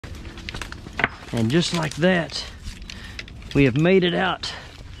And just like that, we have made it out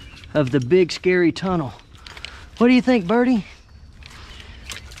of the big scary tunnel. What do you think, Birdie?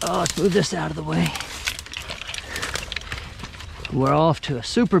 Oh, let's move this out of the way. We're off to a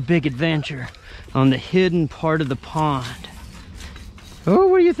super big adventure on the hidden part of the pond. Oh,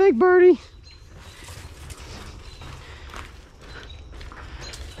 what do you think, Birdie?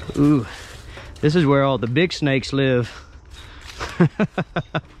 Ooh, this is where all the big snakes live.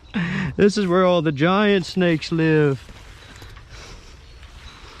 This is where all the giant snakes live.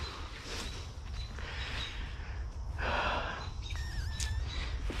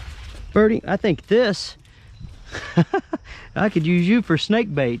 Birdie, I think this, I could use you for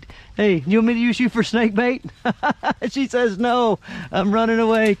snake bait. Hey, you want me to use you for snake bait? She says no, I'm running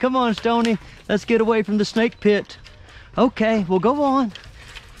away. Come on, Stonnie, let's get away from the snake pit. Okay, well go on.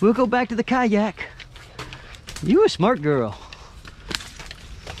 We'll go back to the kayak. You a smart girl.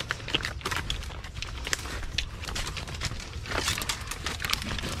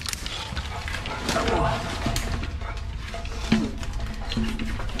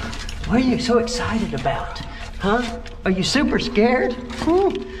 What are you so excited about? Huh? Are you super scared?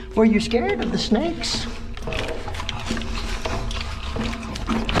 Were you scared of the snakes?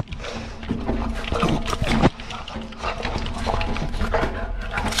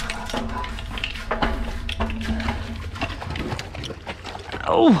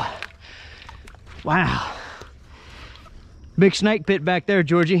 Oh, wow. Big snake pit back there,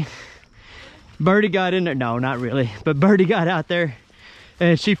 Georgie. Birdie got in there. No, not really. But Birdie got out there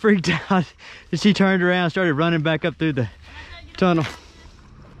and she freaked out. She turned around, started running back up through the tunnel.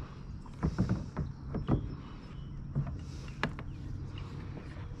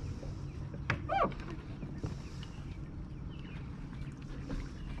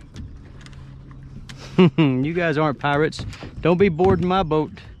 You guys aren't pirates. Don't be boarding my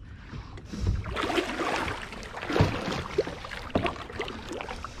boat.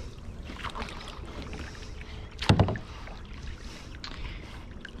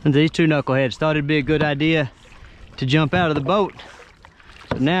 And these two knuckleheads thought it'd be a good idea to jump out of the boat.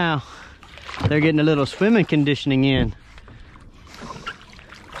 So now they're getting a little swimming conditioning in.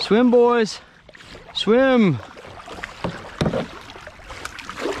 Swim, boys. Swim.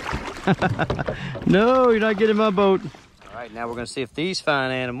 No, you're not getting my boat. All right, now we're gonna see if these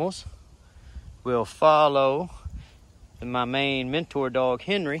fine animals will follow my main mentor dog,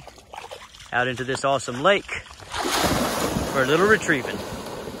 Henry, out into this awesome lake for a little retrieving.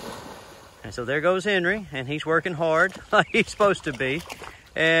 And so there goes Henry, and he's working hard like he's supposed to be.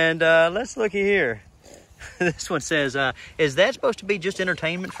 And let's looky here. This one says, is that supposed to be just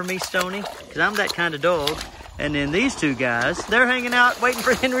entertainment for me, Stonnie? Because I'm that kind of dog. And then these two guys, they're hanging out waiting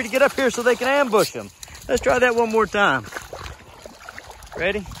for Henry to get up here so they can ambush him. Let's try that one more time.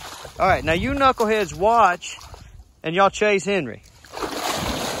 Ready? All right, now you knuckleheads watch and y'all chase Henry.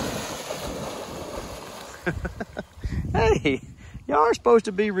 Hey, y'all are supposed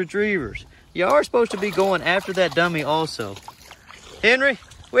to be retrievers. Y'all are supposed to be going after that dummy also. Henry,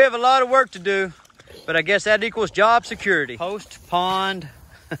 we have a lot of work to do, but I guess that equals job security. Post-pond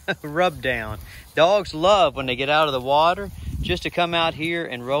rub down. Dogs love when they get out of the water just to come out here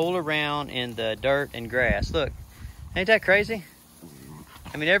and roll around in the dirt and grass. Look, ain't that crazy?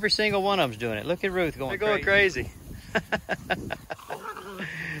 I mean, every single one of them's doing it. Look at Ruth going crazy.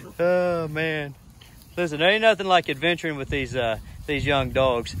 Oh, man. Listen, there ain't nothing like adventuring with these young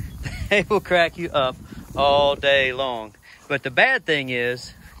dogs. They will crack you up all day long. But the bad thing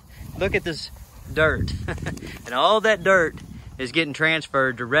is, look at this dirt. And all that dirt is getting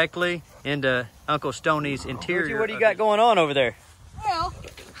transferred directly into Uncle Stonnie's interior. What do you got going on over there? Well,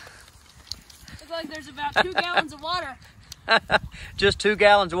 looks like there's about 2 gallons of water. Just 2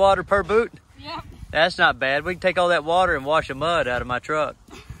 gallons of water per boot? Yep. That's not bad. We can take all that water and wash the mud out of my truck.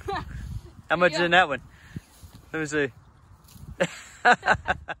 How much is in that one? Let me see.